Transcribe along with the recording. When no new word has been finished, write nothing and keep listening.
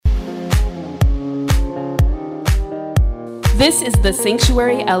This is the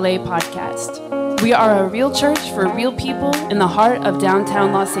Sanctuary LA podcast. We are a real church for real people in the heart of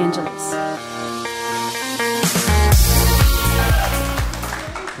downtown Los Angeles.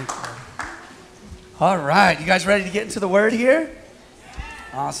 All right, you guys ready to get into the word here?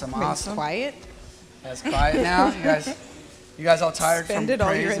 Awesome. Quiet. That's quiet now. You guys all tired from Spend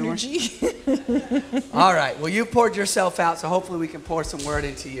all your praise energy. All right. Well, you poured yourself out, so hopefully we can pour some word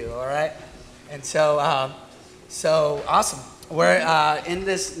into you. All right. And so awesome. We're in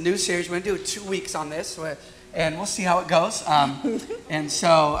this new series. We're gonna do 2 weeks on this, and we'll see how it goes. And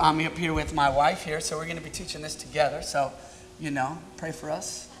so I'm up here with my wife here, so we're gonna be teaching this together. So, pray for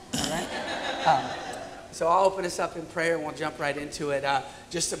us. All right. So I'll open us up in prayer, and we'll jump right into it.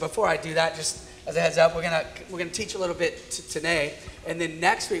 Before I do that, just as a heads up, we're gonna teach a little bit today, and then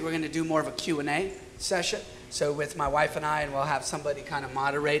next week we're gonna do more of a Q&A session. So with my wife and I, and we'll have somebody kind of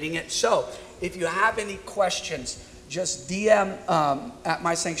moderating it. So if you have any questions, just DM at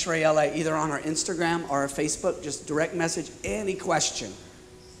My Sanctuary LA, either on our Instagram or our Facebook. Just direct message any question,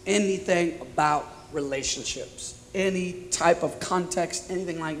 anything about relationships, any type of context,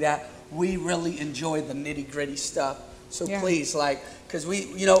 anything like that. We really enjoy the nitty-gritty stuff. So please, because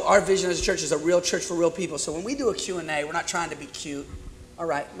our vision as a church is a real church for real people. So when we do a Q&A, we're not trying to be cute. All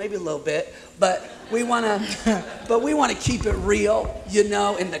right, maybe a little bit, but we want to keep it real,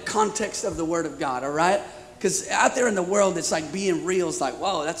 in the context of the Word of God. All right, because out there in the world, it's like being real is like,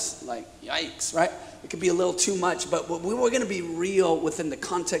 whoa, that's like yikes, right? It could be a little too much, but we're going to be real within the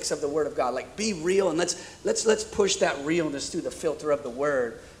context of the Word of God. Like, be real, and let's push that realness through the filter of the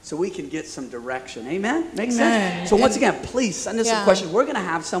Word, so we can get some direction. Amen? Makes sense? So once again, please send us some questions. We're going to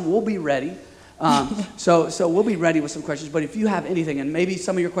have some. We'll be ready. So we'll be ready with some questions. But if you have anything, and maybe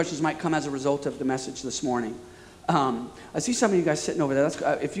some of your questions might come as a result of the message this morning. I see some of you guys sitting over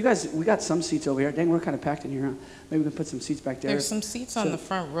there. If you guys, we got some seats over here. Dang, we're kind of packed in here. Huh? Maybe we can put some seats back there. There's some seats on the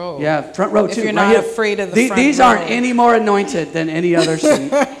front row. Yeah, front row too. If you're not afraid of the front row. These aren't any more anointed than any other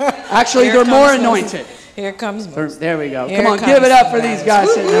seat. Actually, they're more anointed. Here comes Moses. There we go. Come on, give it up for these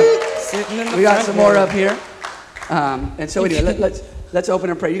guys sitting up. We got some more up here. And so anyway, let's open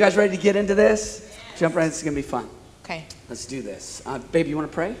and pray. You guys ready to get into this? Jump right in. It's going to be fun. Okay. Let's do this. Baby, you want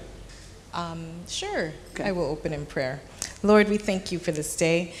to pray? Sure. Okay. I will open in prayer. Lord, we thank you for this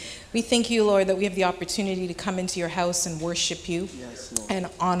day. We thank you, Lord, that we have the opportunity to come into your house and worship you and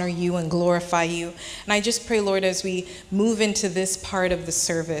honor you and glorify you. And I just pray, Lord, as we move into this part of the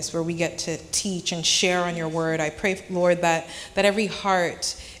service where we get to teach and share on your word, I pray, Lord, that every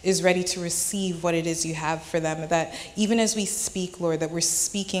heart is ready to receive what it is you have for them, that even as we speak, Lord, that we're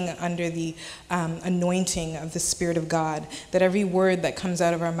speaking under the anointing of the Spirit of God, that every word that comes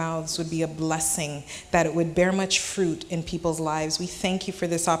out of our mouths would be a blessing, that it would bear much fruit in people's lives. We thank you for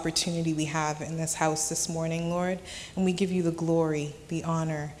this opportunity we have in this house this morning, Lord, and we give you the glory, the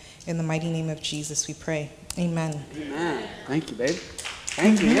honor. In the mighty name of Jesus, we pray. Amen. Amen. Thank you, babe.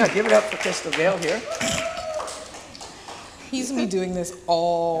 Thank you. Yeah, give it up for Crystal Gale here. He's been doing this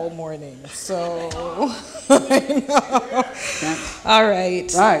all morning, so I know. All right.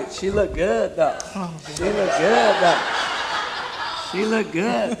 Right. She looked good, though. She looked good, though. She looked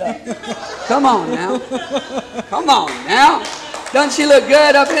good, though. Come on now. Come on now. Doesn't she look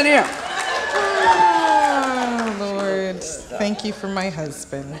good up in here? Oh, Lord, thank you for my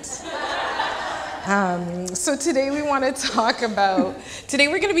husband. So today we're going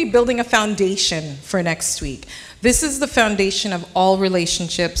to be building a foundation for next week. This is the foundation of all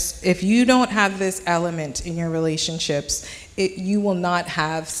relationships. If you don't have this element in your relationships, you will not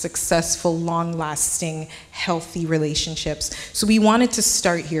have successful, long-lasting, healthy relationships. So we wanted to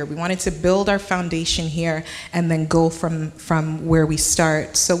start here. We wanted to build our foundation here and then go from where we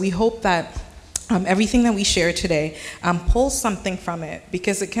start. So we hope that everything that we share today pulls something from it,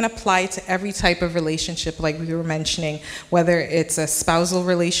 because it can apply to every type of relationship, like we were mentioning, whether it's a spousal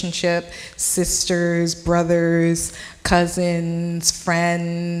relationship, sisters, brothers, cousins,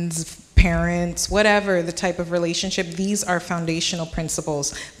 friends, parents, whatever the type of relationship. These are foundational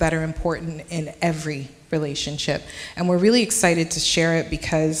principles that are important in every relationship. And we're really excited to share it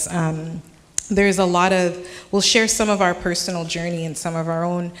because there's we'll share some of our personal journey and some of our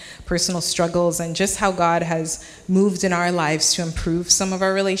own personal struggles and just how God has moved in our lives to improve some of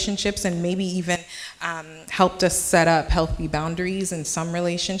our relationships and maybe even helped us set up healthy boundaries in some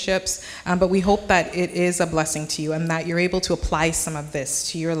relationships. But we hope that it is a blessing to you and that you're able to apply some of this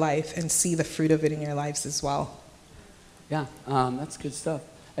to your life and see the fruit of it in your lives as well. Yeah, that's good stuff.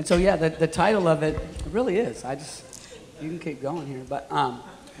 And so, the title of it really is. You can keep going here, but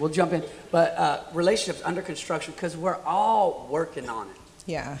we'll jump in. But relationships under construction, because we're all working on it.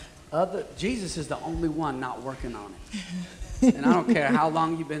 Yeah. Jesus is the only one not working on it. And I don't care how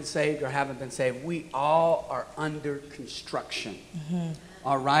long you've been saved or haven't been saved. We all are under construction.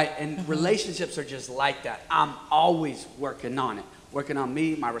 All right? And relationships are just like that. I'm always working on it. Working on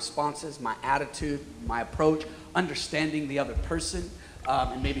me, my responses, my attitude, my approach, understanding the other person,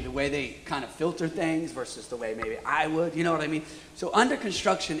 and maybe the way they kind of filter things versus the way maybe I would. You know what I mean? So under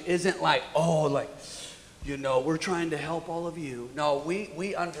construction isn't like, we're trying to help all of you. No,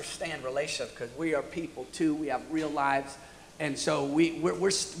 we understand relationships because we are people too. We have real lives. And so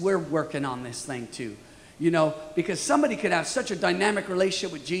we're working on this thing too. Because somebody could have such a dynamic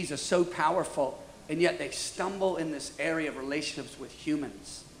relationship with Jesus, so powerful, and yet they stumble in this area of relationships with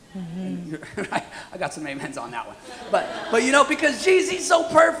humans. Right? I got some amens on that one. But because Jesus, he's so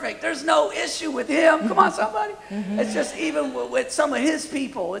perfect. There's no issue with him. Come on, somebody. It's just even with some of his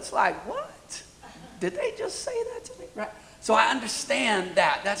people, it's like, what? Did they just say that to me? Right? So I understand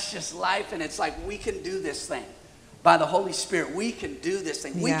that. That's just life, and it's like we can do this thing. By the Holy Spirit, we can do this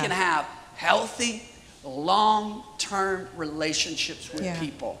thing. We can have healthy, long-term relationships with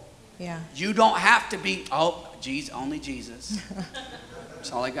people. Yeah. You don't have to be, only Jesus.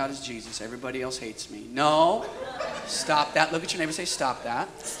 That's all I got is Jesus. Everybody else hates me. No. Stop that. Look at your neighbor and say, stop that.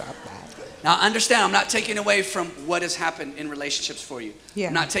 Stop that. Now, understand, I'm not taking away from what has happened in relationships for you. Yeah.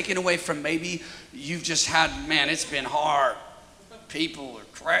 I'm not taking away from maybe you've just had, it's been hard. People are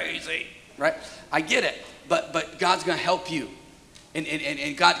crazy, right? I get it, but God's going to help you.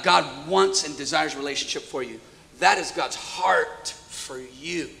 And God wants and desires a relationship for you. That is God's heart for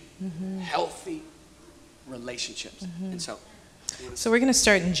you. Healthy relationships. And so we're going to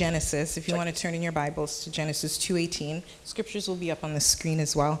start in Genesis. If you want to turn in your Bibles to Genesis 2:18, scriptures will be up on the screen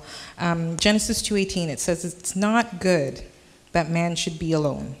as well. Genesis 2:18, it says, "It's not good that man should be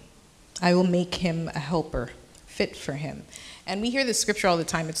alone. I will make him a helper fit for him." And we hear this scripture all the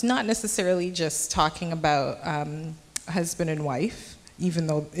time. It's not necessarily just talking about husband and wife, even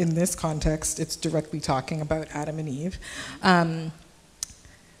though in this context it's directly talking about Adam and Eve.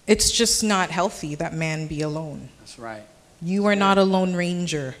 It's just not healthy that man be alone. That's right. You are not a lone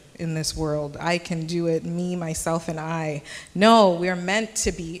ranger in this world. I can do it, me, myself, and I. No, we are meant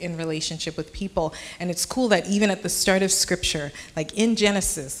to be in relationship with people. And it's cool that even at the start of Scripture, like in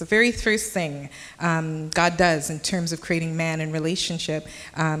Genesis, the very first thing God does in terms of creating man in relationship,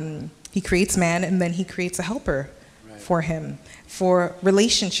 he creates man and then he creates a helper for him, for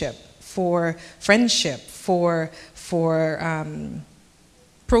relationship, for friendship, for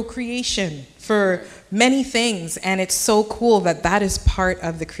procreation, for many things. And it's so cool that is part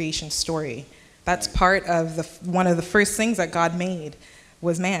of the creation story. That's part of one of the first things that God made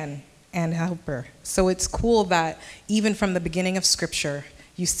was man and helper. So it's cool that even from the beginning of Scripture,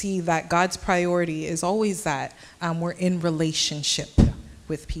 you see that God's priority is always that we're in relationship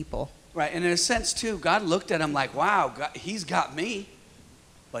with people. Right, and in a sense too, God looked at him like, wow, God, he's got me,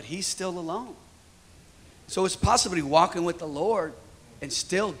 but he's still alone. So it's possibly walking with the Lord and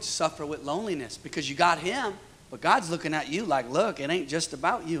still suffer with loneliness because you got him, but God's looking at you like, look, it ain't just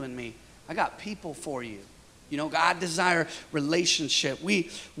about you and me. I got people for you. God desire relationship.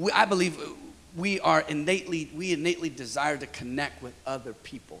 I believe we innately desire to connect with other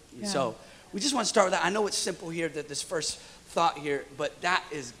people. Yeah. So we just want to start with that. I know it's simple here, that this first thought here, but that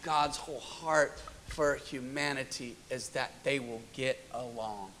is God's whole heart for humanity, is that they will get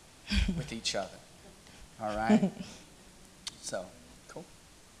along with each other. All right? So, cool.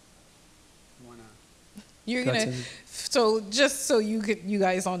 You're gonna, so just so you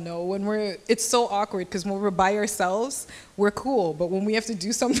guys all know, it's so awkward because when we're by ourselves, we're cool, but when we have to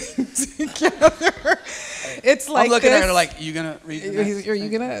do something together, it's like I'm looking at her like, you gonna read next? Are you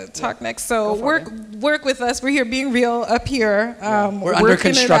gonna talk next? So work with us. We're here being real up here. We're under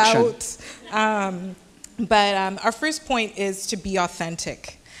construction. But our first point is to be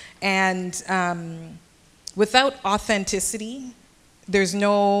authentic, and without authenticity, there's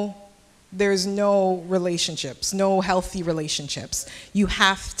no relationships, no healthy relationships. You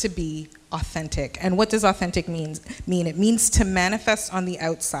have to be authentic. And what does authentic mean? It means to manifest on the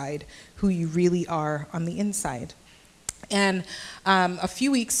outside who you really are on the inside. And a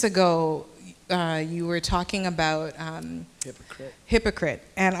few weeks ago, you were talking about hypocrite.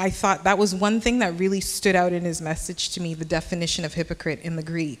 And I thought that was one thing that really stood out in his message to me, the definition of hypocrite in the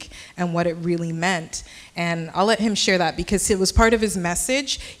Greek and what it really meant. And I'll let him share that because it was part of his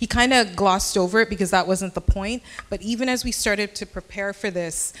message. He kind of glossed over it because that wasn't the point. But even as we started to prepare for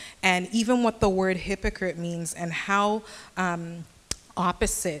this, and even what the word hypocrite means and how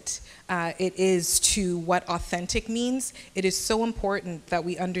opposite it is to what authentic means, it is so important that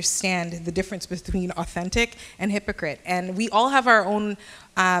we understand the difference between authentic and hypocrite. And we all have our own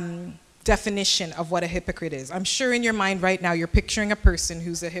definition of what a hypocrite is. I'm sure in your mind right now you're picturing a person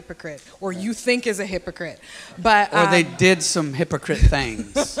who's a hypocrite, or you think is a hypocrite. But or they did some hypocrite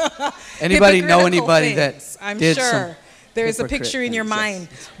things. Anybody know anybody things, that I'm did sure some there's a picture in your mind.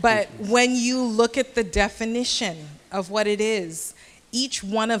 But when you look at the definition of what it is, each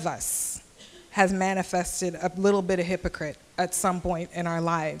one of us has manifested a little bit of hypocrite at some point in our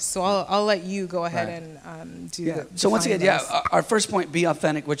lives. So I'll let you go ahead and do that. So once again, our first point, be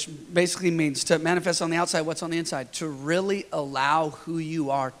authentic, which basically means to manifest on the outside what's on the inside, to really allow who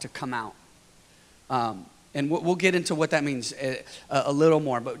you are to come out. And we'll get into what that means a little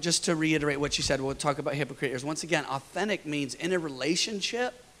more, but just to reiterate what you said, we'll talk about hypocrite. Once again, authentic means in a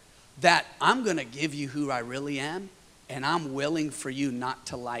relationship that I'm going to give you who I really am, and I'm willing for you not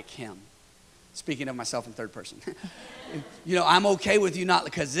to like him. Speaking of myself in third person. You know, I'm okay with you not,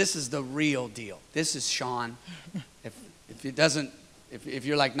 because this is the real deal. This is Sean. If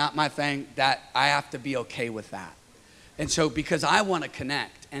you're like, not my thing, that I have to be okay with that. And so because I want to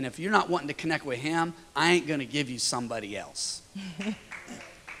connect, and if you're not wanting to connect with him, I ain't going to give you somebody else.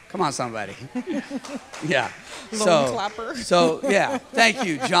 Come on, somebody. Yeah. Lone clapper. So, yeah. Thank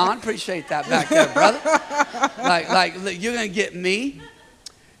you, John. Appreciate that back there, brother. Like you're going to get me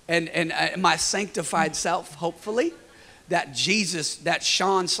and my sanctified self, hopefully. That Jesus, that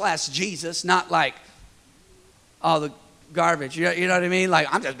Sean/Jesus, not like all the garbage. You know what I mean?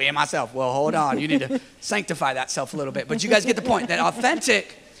 Like, I'm just being myself. Well, hold on. You need to sanctify that self a little bit. But you guys get the point. That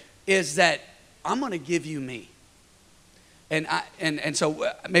authentic is that I'm going to give you me. And so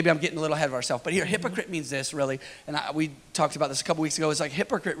maybe I'm getting a little ahead of ourselves. But here, hypocrite means this, really. And we talked about this a couple weeks ago. It's like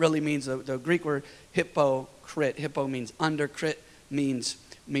hypocrite really means the Greek word hypocrite. Hypo means under, crit means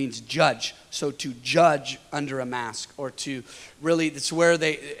judge. So to judge under a mask, or to really, it's where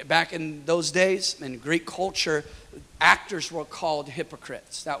back in those days, in Greek culture, actors were called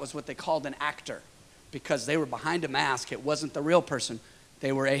hypocrites. That was what they called an actor, because they were behind a mask. It wasn't the real person.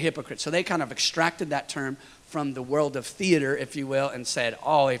 They were a hypocrite. So they kind of extracted that term from the world of theater, if you will, and said,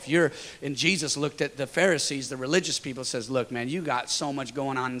 and Jesus looked at the Pharisees, the religious people, says, look, man, you got so much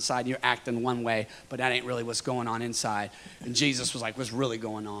going on inside. You're acting one way, but that ain't really what's going on inside. And Jesus was like, what's really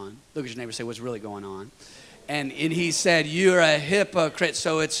going on? Look at your neighbor and say, what's really going on? And he said, you're a hypocrite.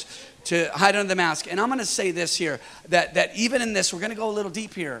 So it's to hide under the mask. And I'm going to say this here, that even in this, we're going to go a little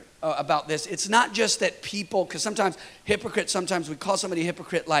deep here about this. It's not just that people, because sometimes we call somebody a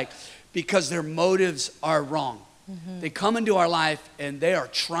hypocrite like, because their motives are wrong. Mm-hmm. They come into our life and they are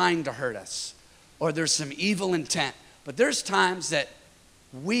trying to hurt us, or there's some evil intent. But there's times that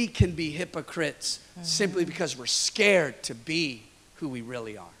we can be hypocrites simply because we're scared to be who we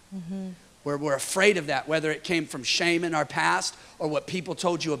really are. Mm-hmm. Where we're afraid of that, whether it came from shame in our past or what people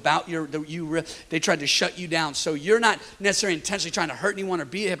told you about they tried to shut you down. So you're not necessarily intentionally trying to hurt anyone or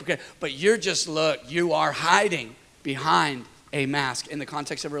be a hypocrite, but you are hiding behind a mask in the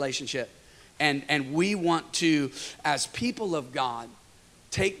context of a relationship. And we want to, as people of God,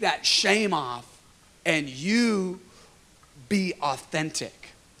 take that shame off and you be authentic.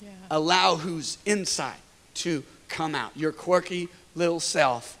 Yeah. Allow who's inside to come out. Your quirky little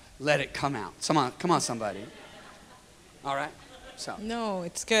self, let it come out. Come on, somebody. All right? So. No,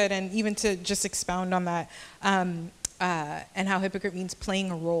 it's good. And even to just expound on that, and how hypocrite means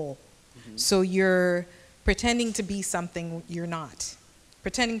playing a role. Mm-hmm. So you're pretending to be something you're not.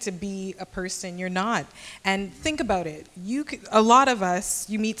 Pretending to be a person you're not. And think about it. A lot of us,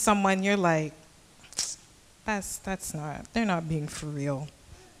 you meet someone, you're like, they're not being for real.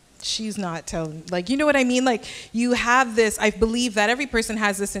 She's not telling, like, you know what I mean? Like, you have this, I believe that every person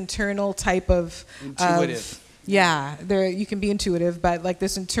has this internal type of intuitive. You can be intuitive, but like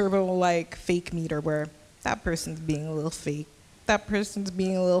this internal, like, fake meter where that person's being a little fake. That person's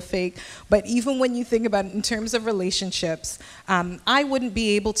being a little fake. But even when you think about it in terms of relationships, I wouldn't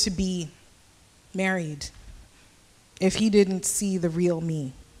be able to be married if he didn't see the real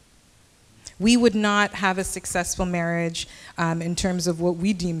me. We would not have a successful marriage in terms of what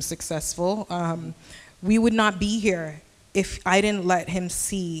we deem successful. We would not be here if I didn't let him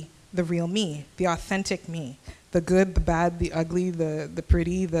see the real me, the authentic me, the good, the bad, the ugly, the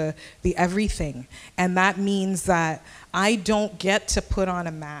pretty, the everything. And that means that I don't get to put on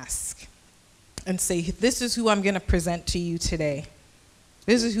a mask and say, this is who I'm going to present to you today.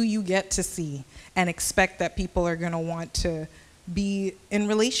 This is who you get to see, and expect that people are going to want to be in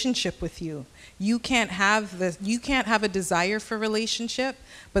relationship with you. You can't have a desire for relationship,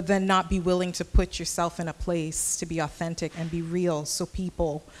 but then not be willing to put yourself in a place to be authentic and be real, so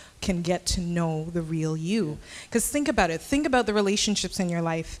people can get to know the real you. Because think about it. Think about the relationships in your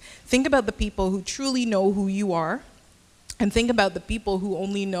life. Think about the people who truly know who you are And think about the people who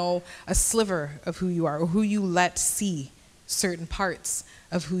only know a sliver of who you are, or who you let see certain parts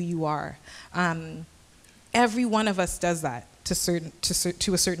of who you are. Every one of us does that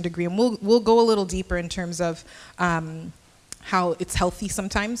to a certain degree. And we'll go a little deeper in terms of how it's healthy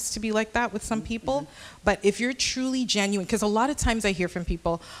sometimes to be like that with some people. But if you're truly genuine, because a lot of times I hear from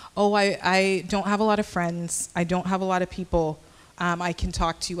people, oh, I don't have a lot of friends. I don't have a lot of people I can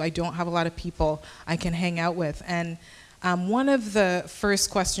talk to. I don't have a lot of people I can hang out with. And one of the first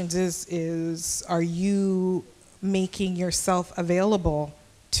questions is, are you making yourself available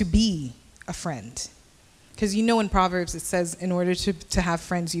to be a friend? Because you know in Proverbs it says, in order to have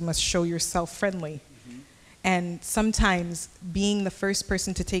friends, you must show yourself friendly. And sometimes being the first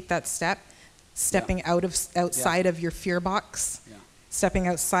person to take that step, stepping outside of your fear box, stepping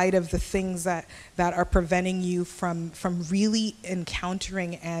outside of the things that are preventing you from really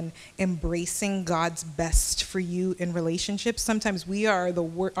encountering and embracing God's best for you in relationships. Sometimes we are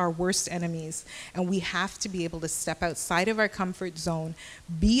our worst enemies, and we have to be able to step outside of our comfort zone,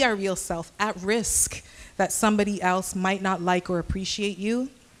 be our real self at risk that somebody else might not like or appreciate you,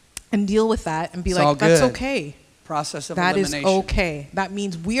 and deal with that and be like, that's okay. Process of that elimination. That is okay. That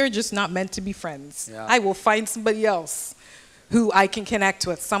means we are just not meant to be friends. Yeah. I will find somebody else who I can connect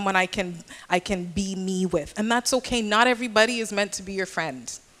with, someone I can be me with. And that's okay. Not everybody is meant to be your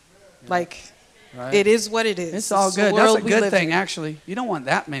friend. Like, right. It is what it is. It's all good. That's a good thing, actually. You don't want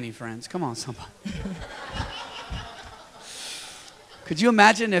that many friends. Come on, somebody. Could you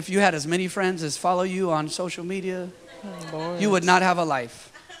imagine if you had as many friends as follow you on social media? Oh, Lord. You would not have a life.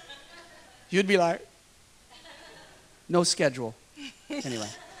 You'd be like, no schedule. Anyway.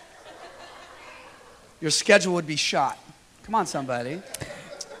 Your schedule would be shot. Come on, somebody.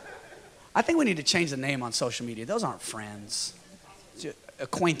 I think we need to change the name on social media. Those aren't friends.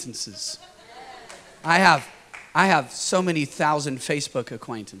 Acquaintances. I have so many thousand Facebook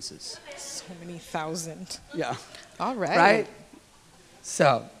acquaintances. So many thousand. Yeah. All right. Right?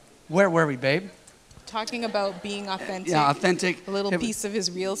 So, where were we, babe? Talking about being authentic. Yeah, authentic. A little piece of his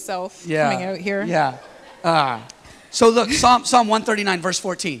real self coming out here. Yeah. So look, Psalm 139, verse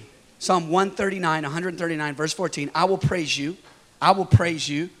 14. Psalm 139, verse 14. I will praise you. I will praise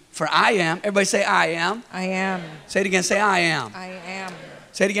you, for I am. Everybody say, I am. I am. Say it again. Say, I am. I am.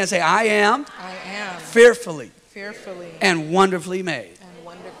 Say it again. Say, I am. I am. Fearfully. Fearfully. And wonderfully made. And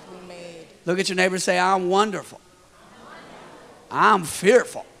wonderfully made. Look at your neighbor and say, I'm wonderful. I'm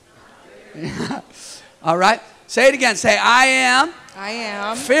fearful. All right. Say it again. Say, I am. I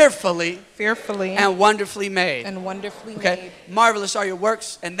am. Fearfully. Fearfully. And wonderfully made. And wonderfully okay? made. Marvelous are your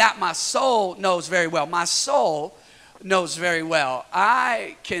works, and that my soul knows very well. My soul knows very well.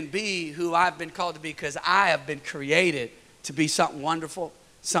 I can be who I've been called to be because I have been created to be something wonderful,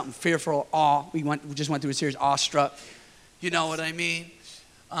 something fearful, awe. We just went through a series, Awestruck. You know what I mean?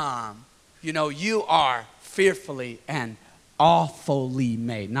 You are fearfully and awfully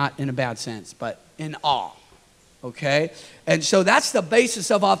made. Not in a bad sense, but in awe. Okay? And so that's the basis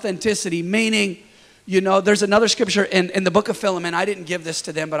of authenticity, meaning, there's another scripture in the book of Philemon. I didn't give this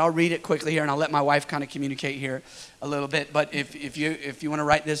to them, but I'll read it quickly here, and I'll let my wife kind of communicate here a little bit. But if you want to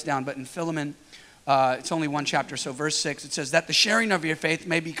write this down, but in Philemon, it's only one chapter, so verse 6, it says, that the sharing of your faith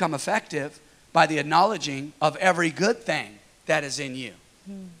may become effective by the acknowledging of every good thing that is in you.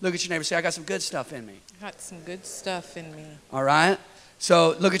 Look at your neighbor, say, I got some good stuff in me. I got some good stuff in me. All right?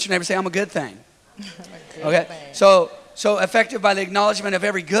 So look at your neighbor, say, I'm a good thing. Okay. So effective by the acknowledgement of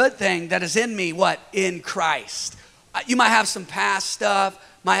every good thing that is in me, what? In Christ. You might have some past stuff,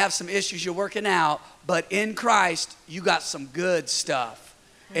 might have some issues you're working out, but in Christ, you got some good stuff.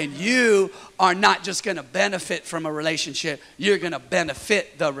 And you are not just going to benefit from a relationship, you're going to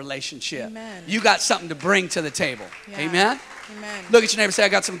benefit the relationship. Amen. You got something to bring to the table. Yeah. Amen? Amen. Look at your neighbor and say, I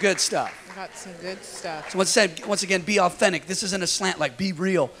got some good stuff. I got some good stuff. So once again, be authentic. This isn't a slant like be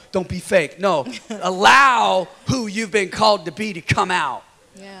real, don't be fake. No, allow who you've been called to be to come out.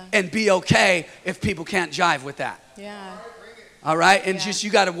 Yeah. And be okay if people can't jive with that. Yeah. All right? And just you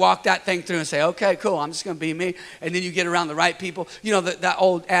got to walk that thing through and say, okay, cool, I'm just going to be me. And then you get around the right people. That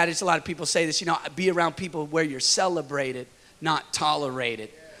old adage, a lot of people say this, be around people where you're celebrated, not tolerated.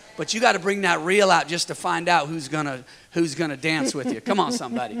 But you got to bring that reel out just to find out who's gonna dance with you. Come on,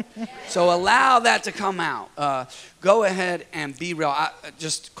 somebody. So allow that to come out. Go ahead and be real.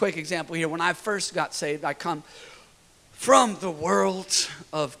 Just quick example here. When I first got saved, I come from the world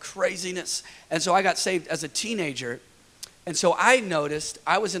of craziness. And so I got saved as a teenager. And so I noticed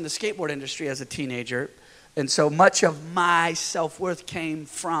I was in the skateboard industry as a teenager. And so much of my self-worth came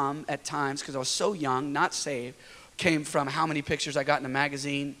from, at times, because I was so young, not saved, came from how many pictures I got in a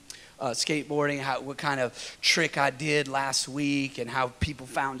magazine, skateboarding, what kind of trick I did last week, and how people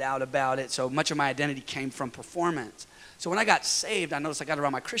found out about it. So much of my identity came from performance. So when I got saved, I noticed I got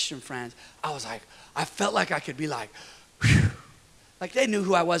around my Christian friends. I was like, I felt like I could be like, whew. Like they knew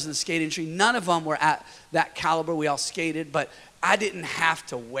who I was in the skate industry. None of them were at that caliber. We all skated, but I didn't have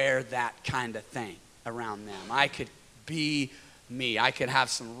to wear that kind of thing around them. I could be me. I could have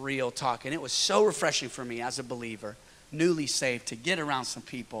some real talk. And it was so refreshing for me as a believer, newly saved, to get around some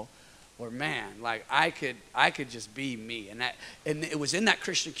people where, man, like I could just be me. And it was in that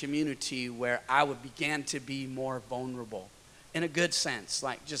Christian community where I began to be more vulnerable in a good sense.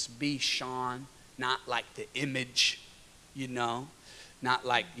 Like just be Sean, not like the image, you know. Not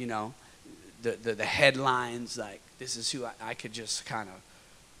like, you know, the headlines, like this is who I could just kind of,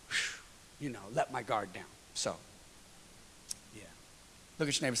 you know, let my guard down. So, yeah. Look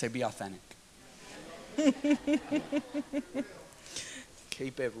at your neighbor and say, be authentic.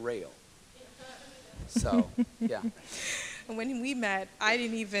 Keep it real. So, yeah. When we met, I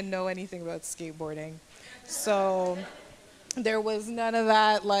didn't even know anything about skateboarding. So there was none of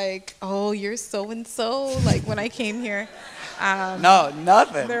that like, oh, you're so-and-so, like when I came here. No,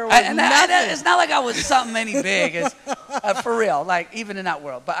 nothing. There was nothing. It's not like I was something any big. It's, for real, like even in that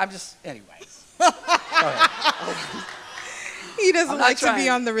world. But I'm just, anyways. Go ahead. He doesn't like to be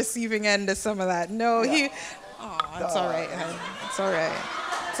on the receiving end of some of that. No, yeah. It's all right. It's all right.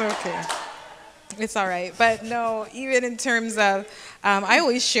 It's okay. It's all right. But no, even in terms of, I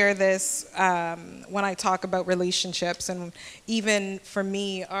always share this when I talk about relationships. And even for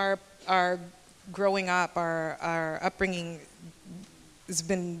me, our growing up, our upbringing has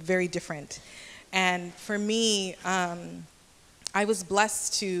been very different. And for me, I was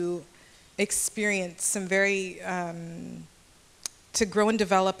blessed to experience some very, to grow and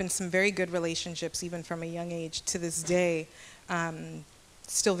develop in some very good relationships, even from a young age to this day,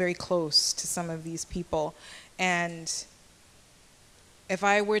 still very close to some of these people. And if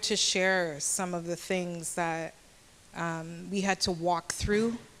I were to share some of the things that we had to walk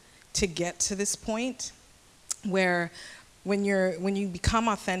through to get to this point, where when you become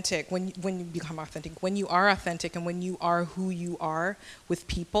authentic, when you are authentic and when you are who you are with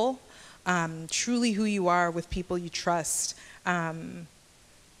people, truly who you are with people you trust,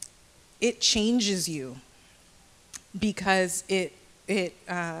 it changes you because it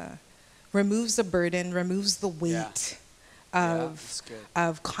removes the burden, removes the weight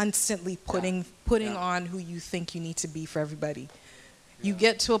of constantly putting on who you think you need to be for everybody. You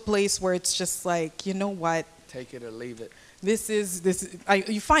get to a place where it's just like, you know what? Take it or leave it.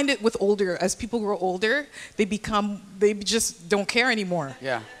 You find it with as people grow older, they just don't care anymore.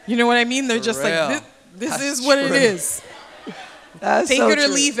 Yeah. You know what I mean? They're just like, this is what it is. Take it or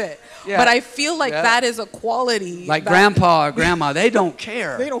leave it. Yeah. But I feel like that is a quality. Like grandpa or grandma, they don't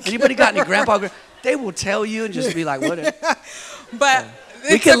care. They don't care. Anybody got any grandpa? They will tell you and just be like, whatever. But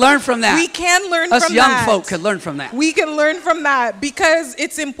we can learn from that. We can learn from that. Us young folk can learn from that. We can learn from that because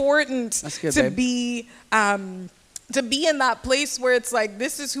it's important to be in that place where it's like,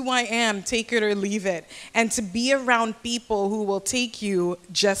 this is who I am, take it or leave it. And to be around people who will take you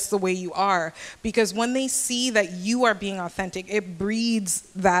just the way you are. Because when they see that you are being authentic, it breeds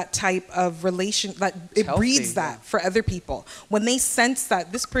that type of relation, breeds that for other people. When they sense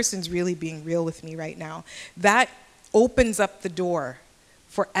that this person's really being real with me right now, that opens up the door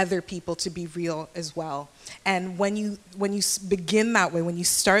for other people to be real as well. And when you begin that way, when you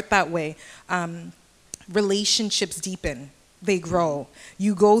start that way, relationships deepen, they grow.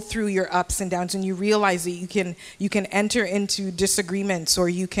 You go through your ups and downs and you realize that you can enter into disagreements, or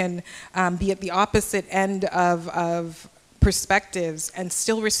you can be at the opposite end of perspectives and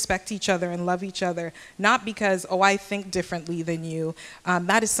still respect each other and love each other, not because, oh, I think differently than you.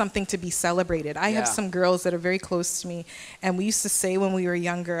 That is something to be celebrated. I have some girls that are very close to me, and we used to say when we were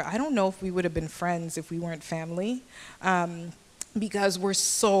younger, I don't know if we would have been friends if we weren't family, because we're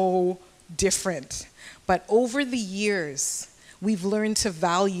so different. But over the years, we've learned to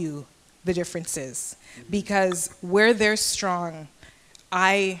value the differences, because where they're strong,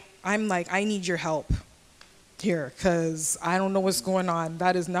 I'm like, I need your help here because I don't know what's going on.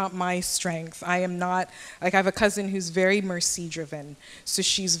 That is not my strength. I am not, like, I have a cousin who's very mercy driven. So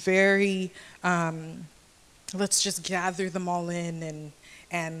she's very, let's just gather them all in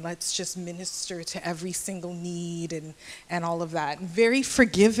and let's just minister to every single need and all of that. Very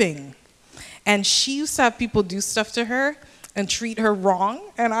forgiving. And she used to have people do stuff to her and treat her wrong.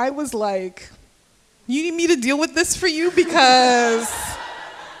 And I was like, you need me to deal with this for you? Because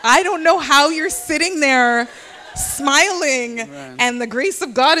I don't know how you're sitting there smiling and the grace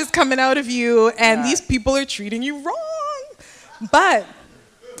of God is coming out of you and these people are treating you wrong. But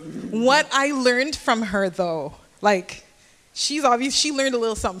What I learned from her, though, like, she learned a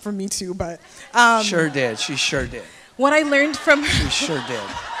little something from me too, but Sure did. She sure did. what I learned from She sure did.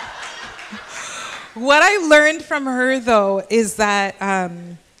 what I learned from her, though, is that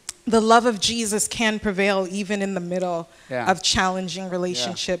the love of Jesus can prevail even in the middle of challenging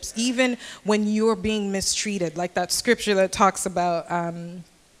relationships, even when you're being mistreated, like that scripture that talks about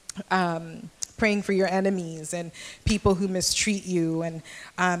praying for your enemies and people who mistreat you.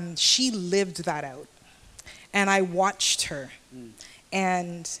 And she lived that out. And I watched her.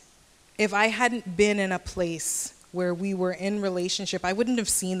 And if I hadn't been in a place where we were in relationship, I wouldn't have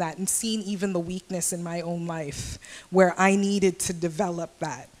seen that and seen even the weakness in my own life where I needed to develop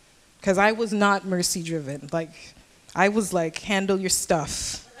that. Because I was not mercy driven. Like, I was like, handle your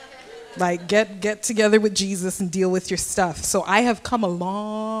stuff. Like, get together with Jesus and deal with your stuff. So I have come a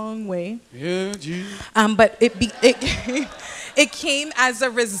long way. Yeah, Jesus. But it came as a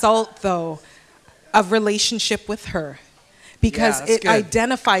result, though, of relationship with her. Because it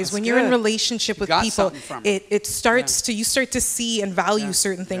identifies, when you're in relationship with people, it starts to, you start to see and value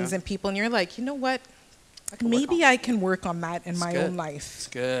certain things in people. And you're like, you know what? Maybe I can work on that in my own life. It's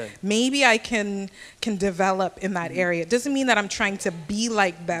good. Maybe I can develop in that area. It doesn't mean that I'm trying to be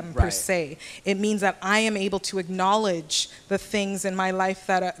like them per se. It means that I am able to acknowledge the things in my life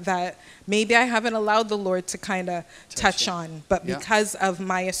that maybe I haven't allowed the Lord to kind of touch on. But because of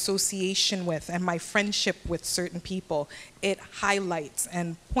my association with and my friendship with certain people, it highlights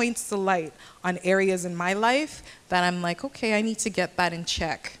and points the light on areas in my life that I'm like, okay, I need to get that in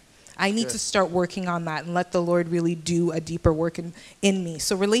check. I need to start working on that and let the Lord really do a deeper work in me.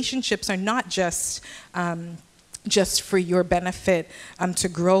 So relationships are not just for your benefit to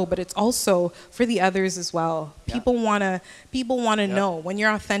grow, but it's also for the others as well. People wanna know when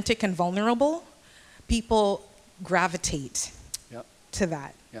you're authentic and vulnerable. People gravitate to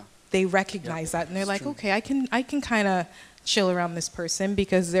that. They recognize that, and they're like, okay, I can kind of chill around this person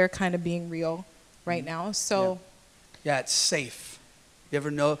because they're kind of being real right now. So it's safe. You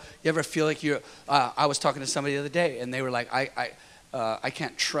ever feel like you're, I was talking to somebody the other day, and they were like, I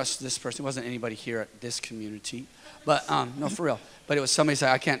can't trust this person. It wasn't anybody here at this community, but no, for real. But it was somebody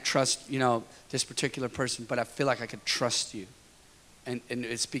saying, I can't trust, this particular person, but I feel like I could trust you. And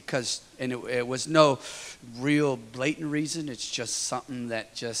it's because, and it was no real blatant reason. It's just something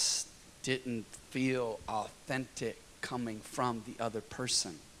that just didn't feel authentic coming from the other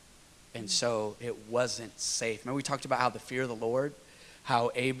person. And so it wasn't safe. Remember we talked about how the fear of the Lord, how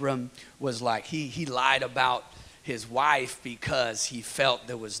Abram was like, he lied about his wife because he felt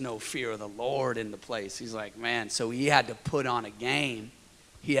there was no fear of the Lord in the place. He's like, man, so he had to put on a game.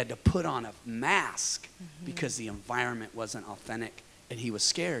 He had to put on a mask because the environment wasn't authentic, and he was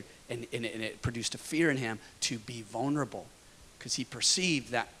scared, and it produced a fear in him to be vulnerable because he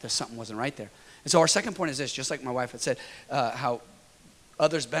perceived that something wasn't right there. And so our second point is this, just like my wife had said, how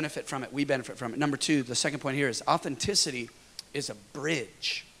others benefit from it, we benefit from it. Number two, the second point here is authenticity is a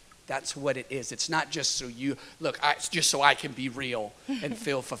bridge. That's what it is. It's not just so just so I can be real and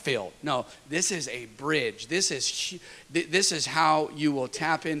feel fulfilled. No, this is a bridge. This is how you will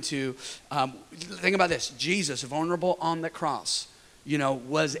tap into. Think about this: Jesus, vulnerable on the cross,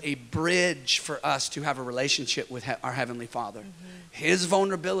 was a bridge for us to have a relationship with our Heavenly Father. His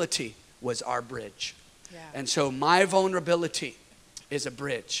vulnerability was our bridge, and so my vulnerability is a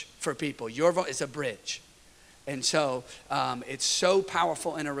bridge for people. It's a bridge. And so it's so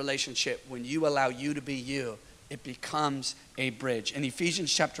powerful in a relationship when you allow you to be you, it becomes a bridge. In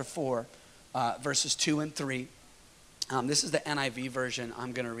Ephesians chapter 4, verses 2 and 3, this is the NIV version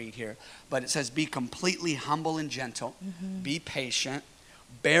I'm going to read here, but it says, be completely humble and gentle, be patient,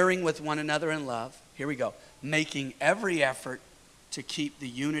 bearing with one another in love. Here we go. Making every effort to keep the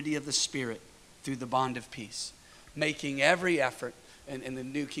unity of the Spirit through the bond of peace. Making every effort. In the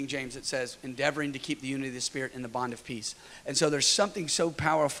New King James, it says, endeavoring to keep the unity of the Spirit in the bond of peace. And so there's something so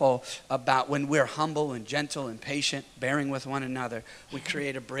powerful about when we're humble and gentle and patient, bearing with one another, we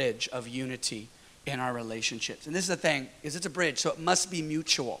create a bridge of unity in our relationships. And this is the thing, is it's a bridge, so it must be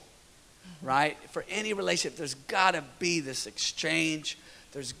mutual, right? For any relationship, there's got to be this exchange.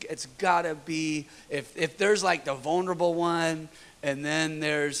 It's got to be, if there's like the vulnerable one, and then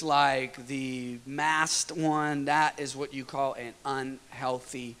there's like the masked one, that is what you call an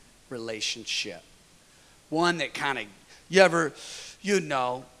unhealthy relationship. One that kind of,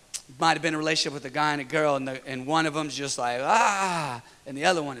 might have been a relationship with a guy and a girl, and one of them's just like, and the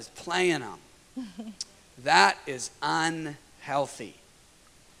other one is playing them. That is unhealthy.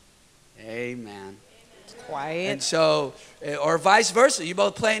 Amen. It's quiet. And so, or vice versa, you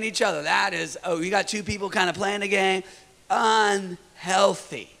both playing each other. That is, you got two people kind of playing a game. Unhealthy.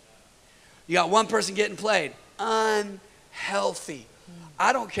 unhealthy. You got one person getting played, unhealthy.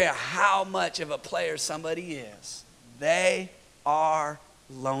 I don't care how much of a player somebody is, they are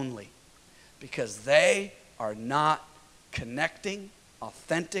lonely because they are not connecting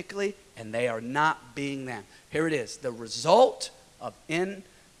authentically and they are not being them. Here it is, the result of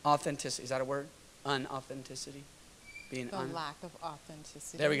inauthenticity. Is that a word? Unauthenticity? Being The lack of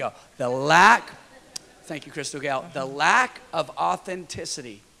authenticity. There we go. The lack, thank you, Crystal Gale. The lack of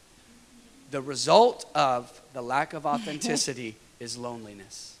authenticity. The result of the lack of authenticity is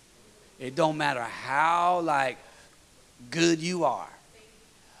loneliness. It don't matter how good you are.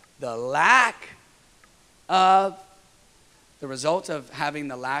 The result of having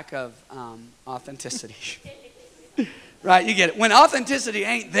the lack of authenticity. Right, you get it. When authenticity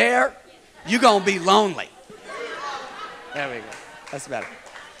ain't there, you're going to be lonely. There we go. That's better.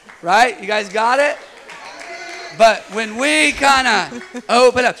 Right? You guys got it? But when we kind of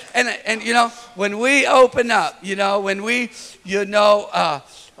open up, and you know, when we open up, you know, when we, you know,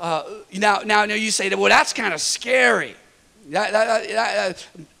 now you say, well, that's kind of scary.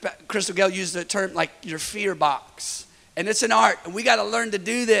 Crystal Gale used the term like your fear box. And it's an art. And we got to learn to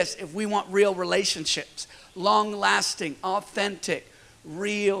do this if we want real relationships. Long-lasting, authentic,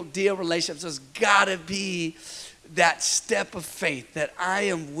 real deal relationships. There's got to be that step of faith that I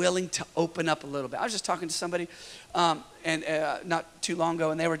am willing to open up a little bit. I was just talking to somebody not too long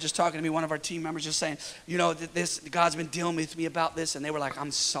ago, and they were just talking to me, one of our team members just saying, you know, God's been dealing with me about this, and they were like,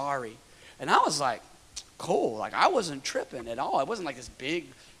 I'm sorry. And I was like, cool. Like, I wasn't tripping at all. It wasn't like this big,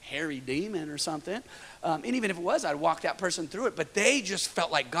 hairy demon or something. And even if it was, I'd walk that person through it. But they just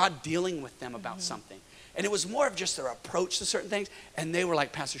felt like God dealing with them about something. And it was more of just their approach to certain things. And they were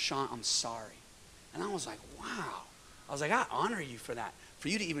like, Pastor Sean, I'm sorry. And I was like, wow. I was like, I honor you for that. For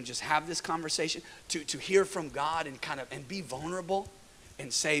you to even just have this conversation, to hear from God and be vulnerable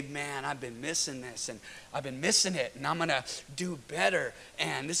and say, man, I've been missing this and I've been missing it and I'm going to do better.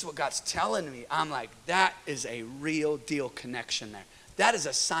 And this is what God's telling me. I'm like, that is a real deal connection there. That is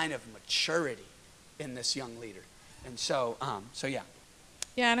a sign of maturity in this young leader. And so yeah.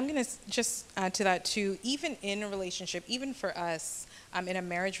 Yeah, and I'm going to just add to that too. Even in a relationship, even for us, in a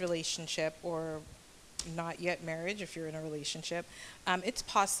marriage relationship or not yet marriage, if you're in a relationship, it's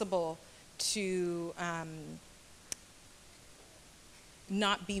possible to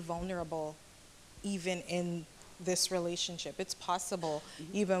not be vulnerable even in this relationship. It's possible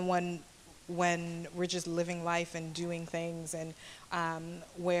even when we're just living life and doing things, and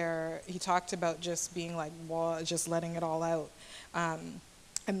where he talked about just being like, well, just letting it all out,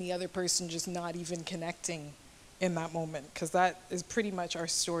 and the other person just not even connecting in that moment, because that is pretty much our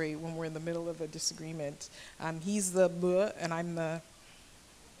story when we're in the middle of a disagreement. He's the bleh, and I'm the...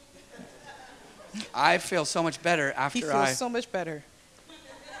 I feel so much better after He feels so much better.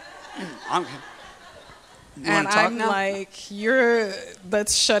 And I'm now? like,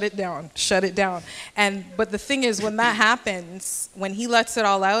 let's shut it down. But the thing is, when that happens, when he lets it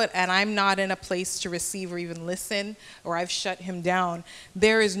all out and I'm not in a place to receive or even listen, or I've shut him down,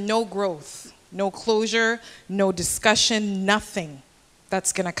 there is no growth, no closure, no discussion, nothing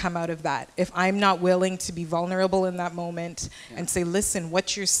that's going to come out of that. If I'm not willing to be vulnerable in that moment and say, listen,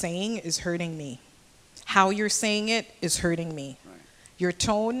 what you're saying is hurting me. How you're saying it is hurting me. Right. Your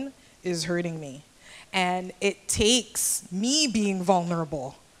tone is hurting me. And it takes me being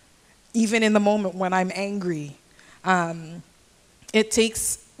vulnerable, even in the moment when I'm angry. It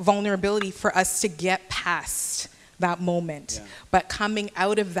takes vulnerability for us to get past that moment. Yeah. But coming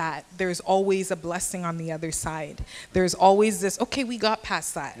out of that, there's always a blessing on the other side. There's always this, okay, we got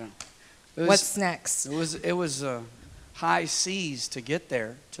past that. Yeah. What's next? It was high seas to get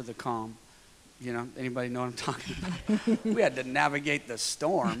there to the calm. You know, anybody know what I'm talking about? We had to navigate the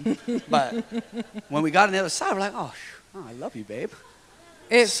storm. But when we got on the other side, we're like, oh I love you, babe.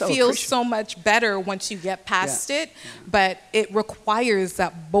 It feels so much better once you get past it. But it requires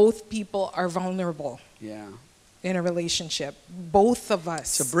that both people are vulnerable. Yeah. In a relationship. Both of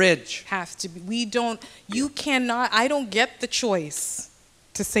us. It's a bridge. Have to be. I don't get the choice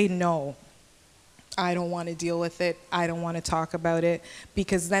to say no. I don't want to deal with it. I don't want to talk about it,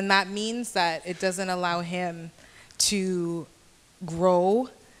 because then that means that it doesn't allow him to grow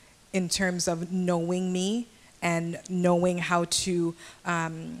in terms of knowing me and knowing how to,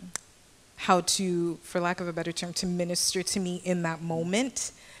 for lack of a better term, to minister to me in that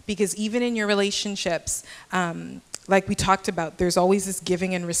moment. Because even in your relationships, like we talked about, there's always this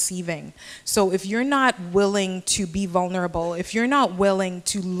giving and receiving. So if you're not willing to be vulnerable, if you're not willing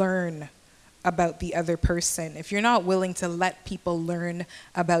to learn about the other person, if you're not willing to let people learn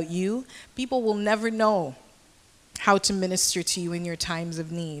about you, people will never know how to minister to you in your times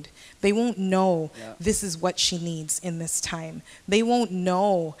of need. They won't know Yeah. this is what she needs in this time. They won't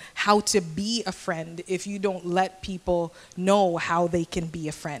know how to be a friend if you don't let people know how they can be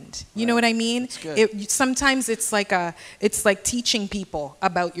a friend. You know what I mean? That's good. Sometimes it's like teaching people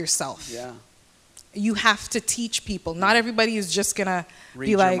about yourself. Yeah. You have to teach people. Not everybody is just gonna Read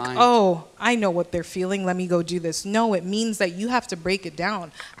be your like, mind. oh, I know what they're feeling, let me go do this. No, it means that you have to break it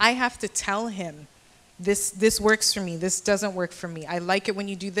down. I have to tell him, this works for me, this doesn't work for me. I like it when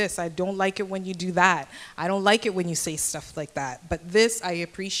you do this, I don't like it when you do that. I don't like it when you say stuff like that. But this I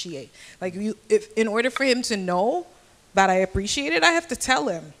appreciate. Like, if in order for him to know that I appreciate it, I have to tell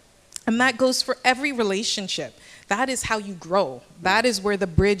him. And that goes for every relationship. That is how you grow. That is where the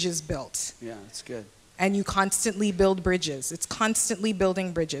bridge is built. Yeah, that's good. And you constantly build bridges. It's constantly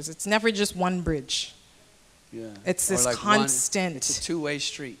building bridges. It's never just one bridge. Yeah. It's Or this like constant, it's a two-way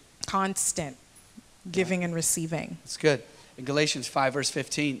street. constant giving and receiving. It's good. In Galatians 5, verse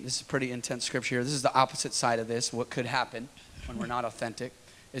 15, this is pretty intense scripture here. This is the opposite side of this. What could happen when we're not authentic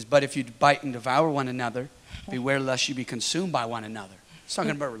is, but if you bite and devour one another, beware lest you be consumed by one another. It's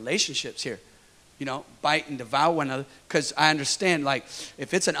talking about relationships here. You know, bite and devour one another. Because I understand, like,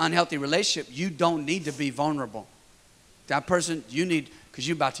 if it's an unhealthy relationship, you don't need to be vulnerable. That person, you need, because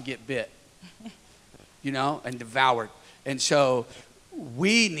you're about to get bit, you know, and devoured. And so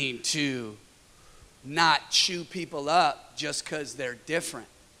we need to not chew people up just because they're different.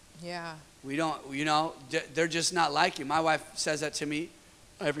 Yeah. We don't, you know, they're just not like you. My wife says that to me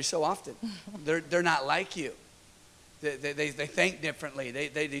every so often. They're not like you. They think differently.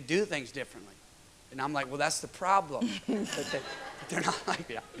 They do things differently. And I'm like, well, that's the problem. But they're not like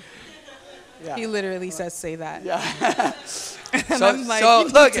you. Yeah. He literally says, say that. Yeah. And I'm like, you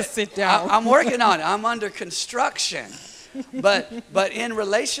need to sit down. I'm working on it. I'm under construction. But in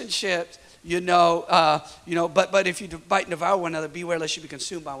relationships, but if you bite and devour one another, beware lest you be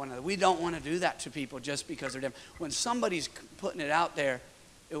consumed by one another. We don't want to do that to people just because they're different. When somebody's putting it out there,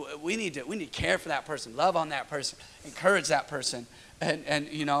 we need to care for that person, love on that person, encourage that person, and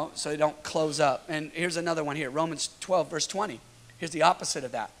you know, so they don't close up. And here's another one here, Romans 12, verse 20. Here's the opposite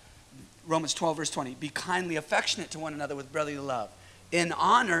of that. Romans 12, verse 20. Be kindly affectionate to one another with brotherly love, in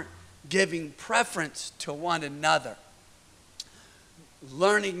honor, giving preference to one another.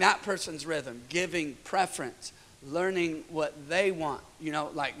 Learning that person's rhythm, giving preference, learning what they want, you know,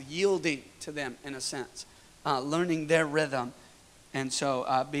 like yielding to them in a sense, learning their rhythm. And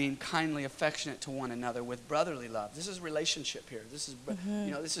so being kindly affectionate to one another with brotherly love. This is relationship here. This is,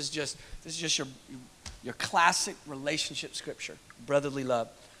 you know, this is just your classic relationship scripture, brotherly love.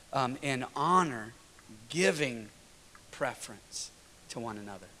 In honor, giving preference to one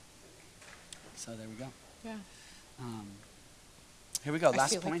another. So there we go. Yeah. Here we go. I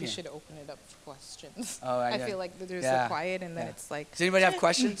Last feel point like we here. should open it up for questions. Oh, I feel like there's yeah, a quiet and then it's like. Does anybody have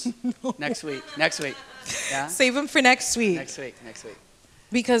questions? Next week. Yeah? Save them for next week. Next week.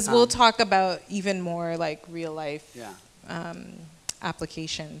 Because we'll talk about even more like real life Yeah.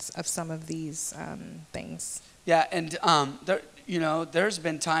 applications of some of these things. Yeah, and there's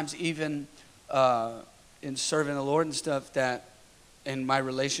been times even in serving the Lord and stuff that in my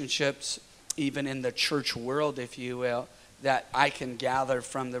relationships, even in the church world, if you will, that I can gather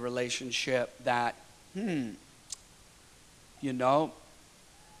from the relationship that,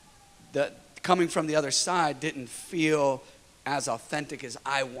 that coming from the other side didn't feel as authentic as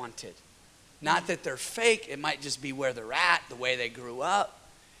I wanted. Not that they're fake, it might just be where they're at, the way they grew up.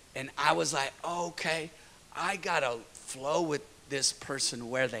 And I was like, oh, okay, I gotta flow with this person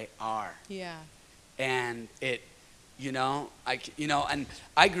where they are. Yeah. And it, and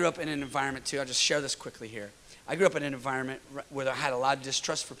I grew up in an environment too, I'll just share this quickly here. I grew up in an environment where I had a lot of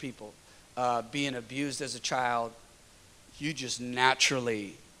distrust for people. Being abused as a child, you just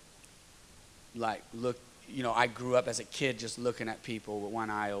naturally look, I grew up as a kid just looking at people with one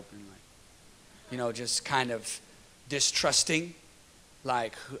eye open, just kind of distrusting.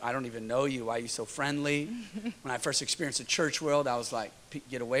 Like, I don't even know you. Why are you so friendly? When I first experienced the church world, I was like,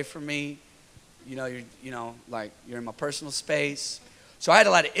 get away from me. You're in my personal space. So I had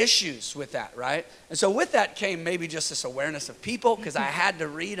a lot of issues with that, right? And so with that came maybe just this awareness of people because I had to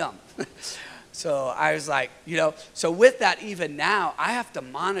read them. So I was like, so with that, even now, I have to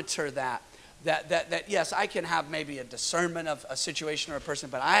monitor that yes, I can have maybe a discernment of a situation or a person,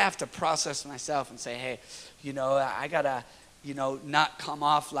 but I have to process myself and say, hey, I gotta, not come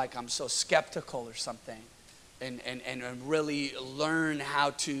off like I'm so skeptical or something. and really learn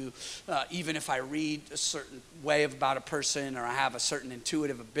how to, even if I read a certain way about a person, or I have a certain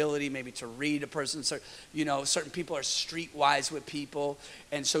intuitive ability maybe to read a person, so, certain people are streetwise with people.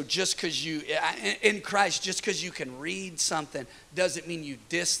 And so just because in Christ, just because you can read something doesn't mean you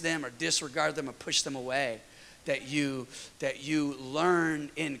diss them or disregard them or push them away. That you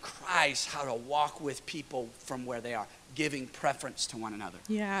learn in Christ how to walk with people from where they are, giving preference to one another.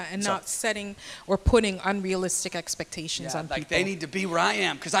 Yeah, and not setting or putting unrealistic expectations on like people. They need to be where I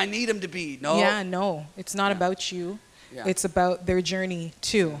am because I need them to be. No. Yeah, no. It's not about you. Yeah. It's about their journey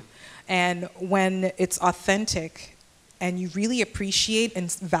too. And when it's authentic and you really appreciate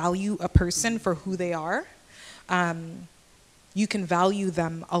and value a person for who they are, you can value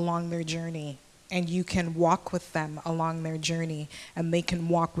them along their journey. And you can walk with them along their journey, and they can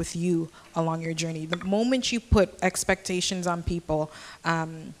walk with you along your journey. The moment you put expectations on people,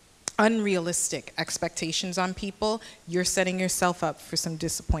 unrealistic expectations on people, you're setting yourself up for some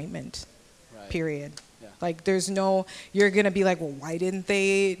disappointment, period. Yeah. Like you're going to be like, well, why didn't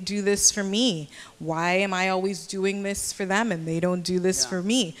they do this for me? Why am I always doing this for them and they don't do this for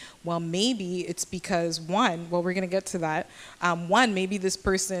me? Well, maybe it's because we're going to get to that. Maybe this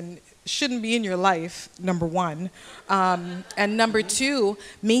person shouldn't be in your life, number one. And number two,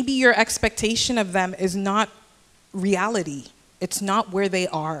 maybe your expectation of them is not reality. It's not where they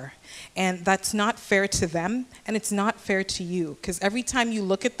are. And that's not fair to them, and it's not fair to you. Because every time you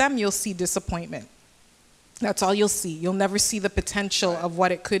look at them, you'll see disappointment. That's all you'll see. You'll never see the potential of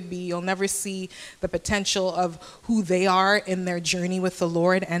what it could be. You'll never see the potential of who they are in their journey with the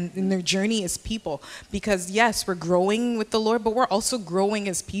Lord and in their journey as people. Because yes, we're growing with the Lord, but we're also growing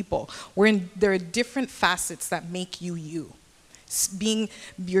as people. There are different facets that make you you. Being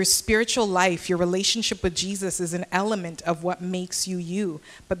your spiritual life, your relationship with Jesus is an element of what makes you you.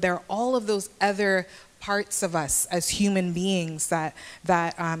 But there are all of those other parts of us as human beings that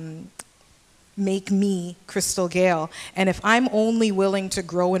make me Crystal Gayle. And if I'm only willing to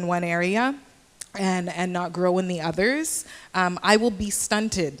grow in one area and not grow in the others, I will be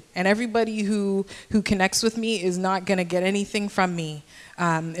stunted. And everybody who connects with me is not going to get anything from me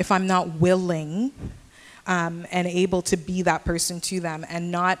if I'm not willing and able to be that person to them and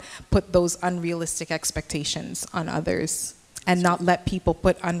not put those unrealistic expectations on others and not let people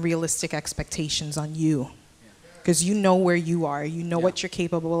put unrealistic expectations on you. Because you know where you are, you know what you're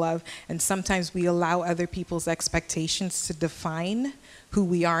capable of, and sometimes we allow other people's expectations to define who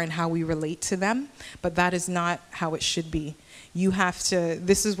we are and how we relate to them, but that is not how it should be. You have to,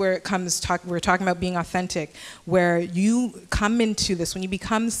 this is where it comes, we're talking about being authentic, where you come into this, when you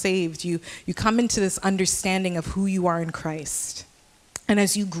become saved, you come into this understanding of who you are in Christ. And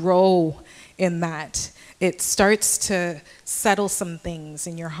as you grow in that, it starts to settle some things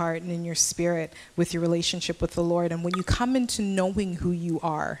in your heart and in your spirit with your relationship with the Lord. And when you come into knowing who you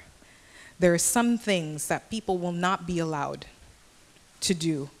are, there are some things that people will not be allowed to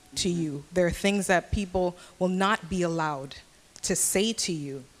do to you. There are things that people will not be allowed to say to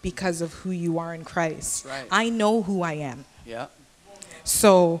you because of who you are in Christ. Right. I know who I am. Yeah.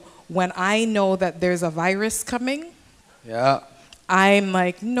 So when I know that there's a virus coming, I'm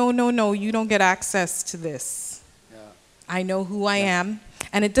like, no, you don't get access to this. Yeah. I know who I am.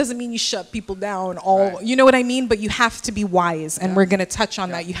 And it doesn't mean you shut people down you know what I mean? But you have to be wise, and we're going to touch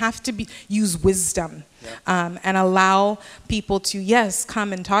on that. You have to use wisdom and allow people to, yes,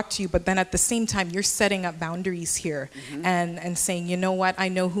 come and talk to you, but then at the same time, you're setting up boundaries here and saying, you know what, I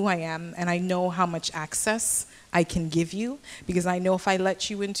know who I am, and I know how much access I can give you, because I know if I let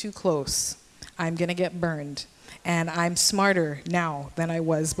you in too close, I'm going to get burned. And I'm smarter now than I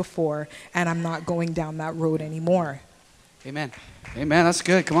was before, and I'm not going down that road anymore. Amen. Amen. That's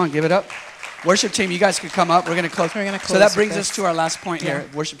good. Come on, give it up. Worship team, you guys can come up. We're going to close. So that brings us to our last point here.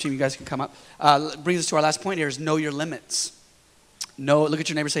 Worship team, you guys can come up. Brings us to our last point here is know your limits. Look at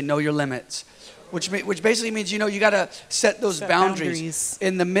your neighbor, say know your limits. Which basically means, you got to set those boundaries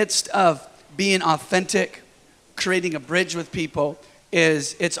in the midst of being authentic, creating a bridge with people.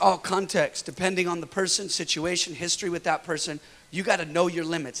 It's all context, depending on the person, situation, history with that person. You got to know your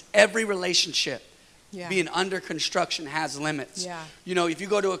limits. Every relationship being under construction has limits. Yeah. If you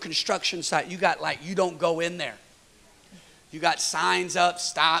go to a construction site, you don't go in there. You got signs up,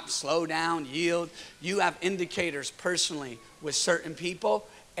 stop, slow down, yield. You have indicators personally with certain people,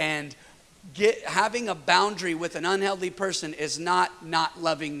 and having a boundary with an unhealthy person is not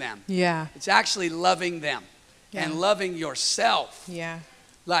loving them. Yeah. It's actually loving them. And loving yourself. Yeah.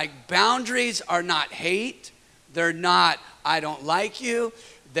 Like, boundaries are not hate. They're not, I don't like you.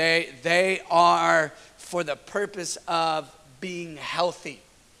 They are for the purpose of being healthy.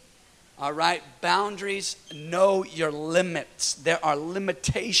 All right? Boundaries, know your limits. There are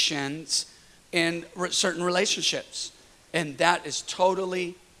limitations in certain relationships, and that is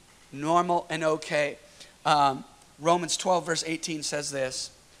totally normal and okay. Romans 12, verse 18 says this.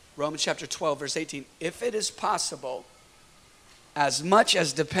 Romans chapter 12, verse 18. If it is possible, as much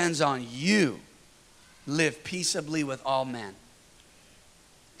as depends on you, live peaceably with all men.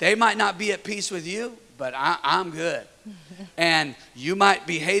 They might not be at peace with you, but I'm good. And you might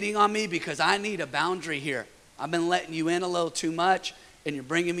be hating on me because I need a boundary here. I've been letting you in a little too much, and you're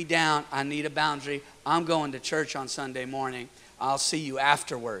bringing me down. I need a boundary. I'm going to church on Sunday morning. I'll see you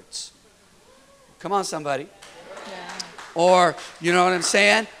afterwards. Come on, somebody. Yeah. Or, you know what I'm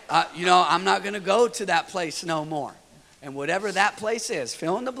saying? I'm not going to go to that place no more. And whatever that place is,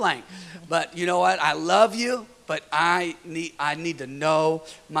 fill in the blank. But you know what? I love you, but I need to know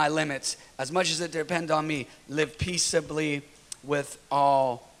my limits. As much as it depends on me, live peaceably with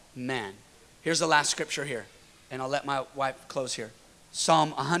all men. Here's the last scripture here, and I'll let my wife close here.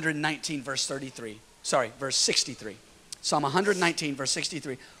 Psalm 119, verse 33. Sorry, verse 63. Psalm 119, verse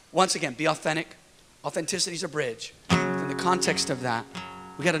 63. Once again, be authentic. Authenticity is a bridge. In the context of that,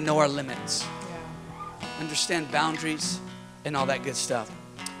 we got to know our limits. Understand boundaries and all that good stuff.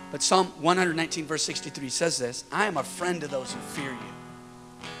 But Psalm 119, verse 63 says this. I am a friend to those who fear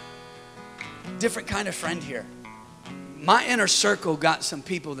you. Different kind of friend here. My inner circle got some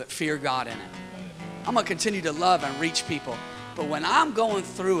people that fear God in it. I'm going to continue to love and reach people. But when I'm going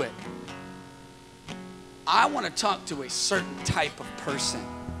through it, I want to talk to a certain type of person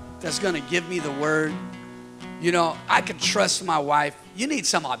that's going to give me the word. You know, I can trust my wife. You need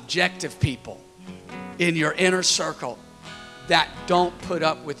some objective people in your inner circle that don't put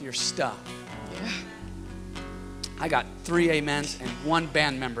up with your stuff. Yeah. I got 3 amens and 1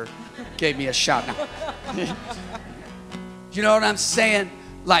 band member gave me a shout. Now, you know what I'm saying?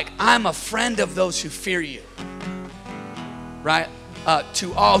 Like, I'm a friend of those who fear you. Right?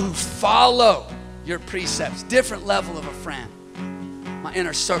 To all who follow your precepts. Different level of a friend. My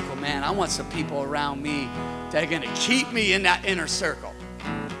inner circle, man. I want some people around me that are going to keep me in that inner circle.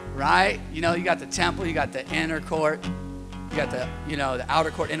 Right? You know, you got the temple, you got the inner court, you got the, the outer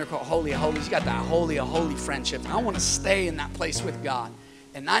court, inner court, holy of holies. You got that holy of holy friendship. I want to stay in that place with God.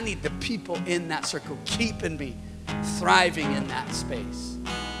 And I need the people in that circle keeping me thriving in that space.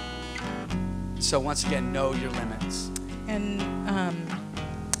 So once again, know your limits. And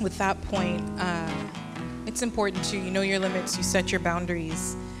with that point, it's important to, you know your limits, you set your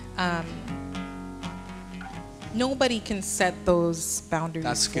boundaries. Nobody can set those boundaries.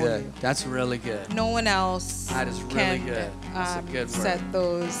 That's for good. you. That's really good. No one else That is really can good. That's a good word. set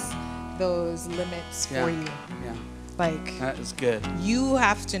those limits for you. Yeah. Like, That is good. you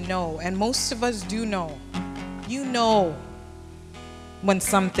have to know, and most of us do know. You know when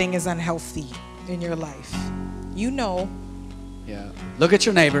something is unhealthy in your life. You know. Yeah. Look at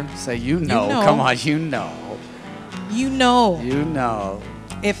your neighbor. Say, you know. Come on, you know. You know. You know.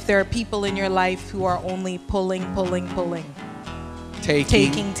 If there are people in your life who are only pulling.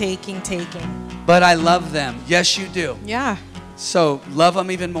 Taking. Taking. But I love them. Yes, you do. Yeah. So love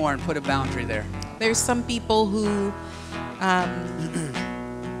them even more and put a boundary there. There's some people who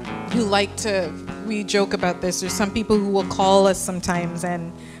like to, we joke about this, there's some people who will call us sometimes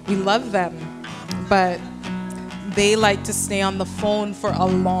and we love them, but they like to stay on the phone for a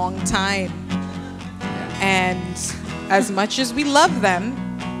long time. And as much as we love them,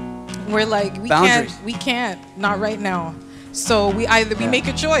 we're like, we can't, not right now. So we make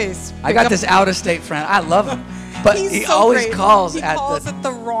a choice. I got this out-of-state friend. I love him. But he so always great. calls at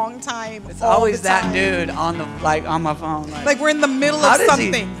the wrong time. It's always that dude on my phone. Like we're in the middle of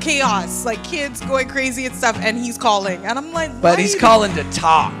something, chaos, like kids going crazy and stuff, and he's calling, and I'm like, but he's calling to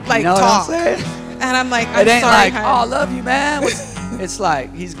talk. Like, you know talk. what I'm saying? And I'm like, it ain't sorry, like, oh, I love you, man. It's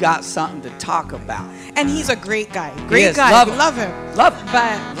like he's got something to talk about. And he's a great guy. Love him. Love him.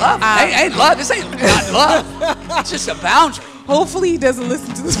 But love. Hey, love. This ain't not love. It's just a boundary. Hopefully he doesn't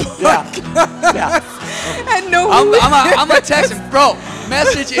listen to this podcast. Yeah. And no, I'm gonna text him, bro.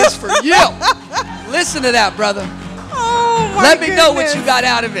 Message is for you. Listen to that, brother. Oh my Let me know what goodness. you got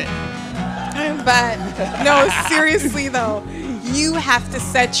out of it. But no, seriously though, you have to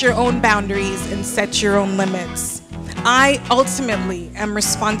set your own boundaries and set your own limits. I ultimately am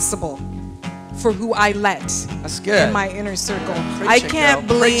responsible for who I let That's good. in my inner circle. Preach I it, can't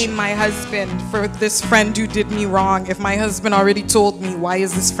girl. Preach blame it. my husband for this friend who did me wrong if my husband already told me, why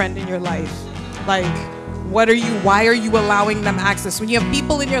is this friend in your life? Like, why are you allowing them access? When you have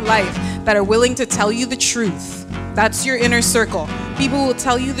people in your life that are willing to tell you the truth, that's your inner circle. People who will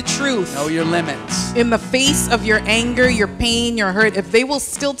tell you the truth. Know your limits. In the face of your anger, your pain, your hurt, if they will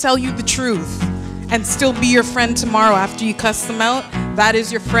still tell you the truth and still be your friend tomorrow after you cuss them out, that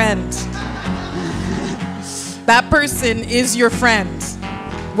is your friend. That person is your friend.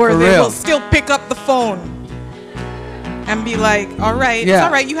 Where they will still pick up the phone and be like, all right, it's all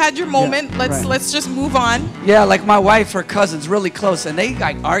right, you had your moment. Let's just move on. Yeah, like my wife, her cousin's really close, and they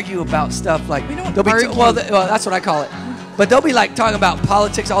like argue about stuff like We don't they'll be argue. well, that's what I call it. But they'll be like talking about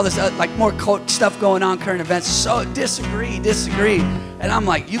politics, all this like more stuff going on, current events. So disagree, and I'm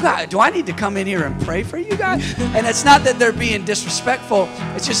like, you guys, do I need to come in here and pray for you guys? And it's not that they're being disrespectful.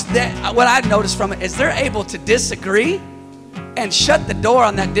 It's just that what I've noticed from it is they're able to disagree and shut the door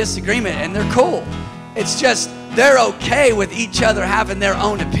on that disagreement, and they're cool. It's just they're okay with each other having their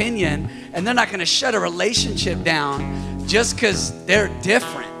own opinion, and they're not going to shut a relationship down just because they're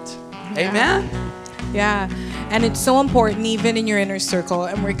different. Amen? Yeah. And it's so important, even in your inner circle.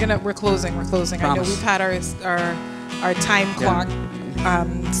 And we're closing. Promise. I know we've had our time clock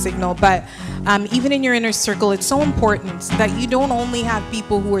signal, but even in your inner circle, it's so important that you don't only have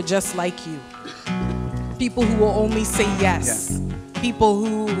people who are just like you. People who will only say yes. Yeah. People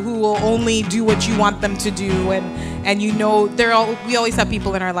who will only do what you want them to do, and you know we always have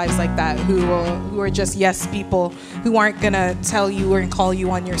people in our lives like that who are just yes people, who aren't gonna tell you or call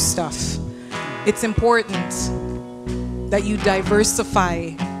you on your stuff. It's important that you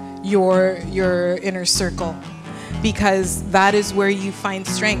diversify your inner circle, because that is where you find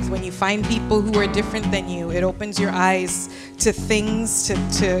strength. When you find people who are different than you, it opens your eyes to things,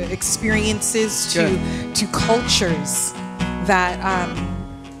 to experiences, to cultures that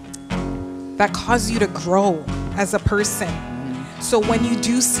cause you to grow as a person. So when you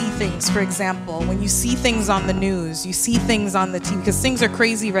do see things, for example, when you see things on the news, you see things on the TV, because things are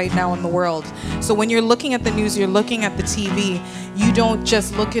crazy right now in the world. So when you're looking at the news, you're looking at the TV, you don't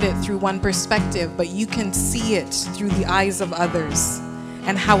just look at it through one perspective, but you can see it through the eyes of others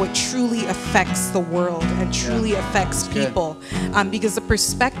and how it truly affects the world and truly affects people. Because the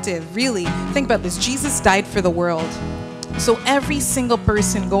perspective, really, think about this, Jesus died for the world. So every single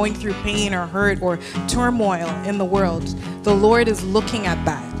person going through pain or hurt or turmoil in the world, the Lord is looking at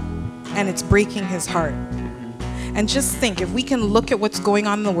that, and it's breaking his heart. And just think, if we can look at what's going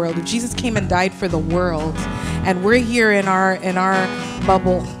on in the world, if Jesus came and died for the world, and we're here in our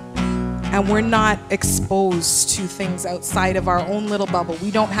bubble, and we're not exposed to things outside of our own little bubble.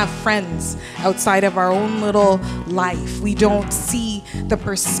 We don't have friends outside of our own little life. We don't see the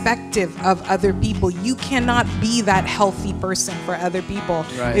perspective of other people. You cannot be that healthy person for other people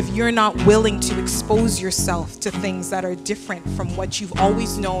if you're not willing to expose yourself to things that are different from what you've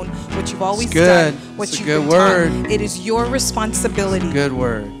always known, what you've always done, what you've been taught. It is your responsibility. Good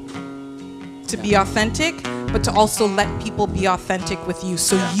word. To be authentic, but to also let people be authentic with you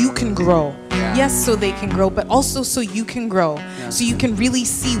so you can grow. Yes, so they can grow, but also so you can grow. So you can really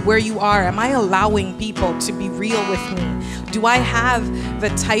see where you are. Am I allowing people to be real with me? Do I have the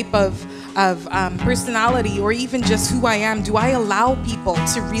type of personality, or even just who I am? Do I allow people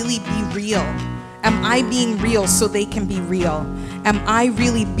to really be real? Am I being real so they can be real? Am I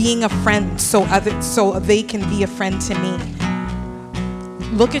really being a friend so they can be a friend to me?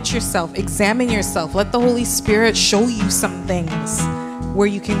 Look at yourself, examine yourself. Let the Holy Spirit show you some things where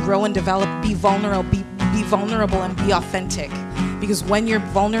you can grow and develop, be vulnerable and be authentic. Because when you're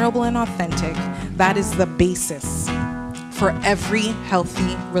vulnerable and authentic, that is the basis for every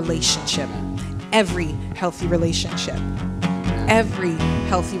healthy relationship. Every healthy relationship. Every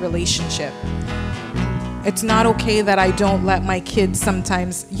healthy relationship. It's not okay that I don't let my kids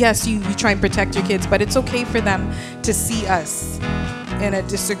sometimes, yes, you try and protect your kids, but it's okay for them to see us in a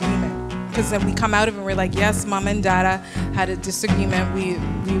disagreement, because then we come out of it and we're like, yes, mom and dada had a disagreement,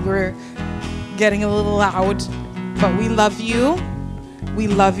 we were getting a little loud, but we love you, we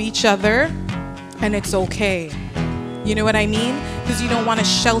love each other, and it's okay. You know what I mean? Because you don't want to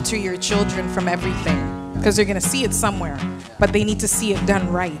shelter your children from everything, because they're going to see it somewhere, but they need to see it done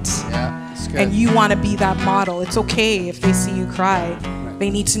right. That's good. And you want to be that model. It's okay if they see you cry. They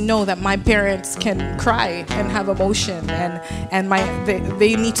need to know that my parents can cry and have emotion, and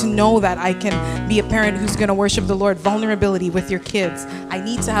they need to know that I can be a parent who's going to worship the Lord. Vulnerability with your kids. I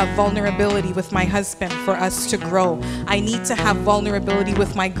need to have vulnerability with my husband for us to grow. I need to have vulnerability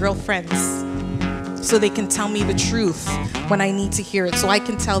with my girlfriends so they can tell me the truth when I need to hear it, so I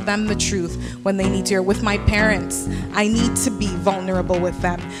can tell them the truth when they need to hear it. With my parents, I need to be vulnerable with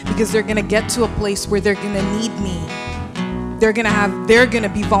them, because they're going to get to a place where they're going to need me. They're gonna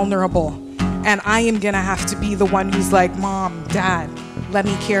be vulnerable, and I am gonna have to be the one who's like, Mom, Dad, let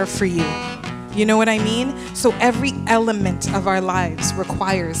me care for you. You know what I mean? So every element of our lives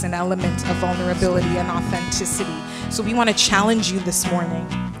requires an element of vulnerability and authenticity. So we want to challenge you this morning.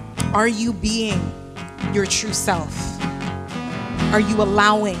 Are you being your true self? Are you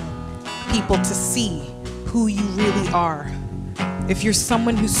allowing people to see who you really are? If you're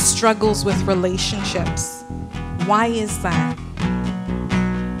someone who struggles with relationships, why is that?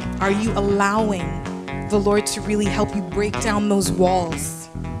 Are you allowing the Lord to really help you break down those walls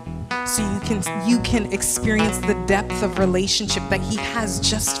so you can experience the depth of relationship that He has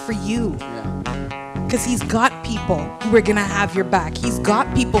just for you? Because He's got people who are going to have your back. He's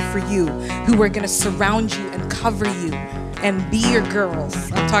got people for you who are going to surround you and cover you and be your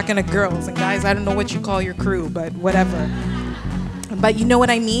girls. I'm talking to girls, and guys, I don't know what you call your crew, but whatever. But you know what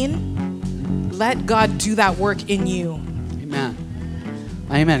I mean? Let God do that work in you. Amen.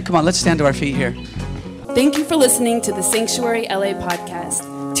 Amen. Come on, let's stand to our feet here. Thank you for listening to the Sanctuary LA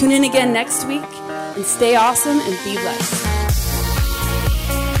podcast. Tune in again next week and stay awesome and be blessed.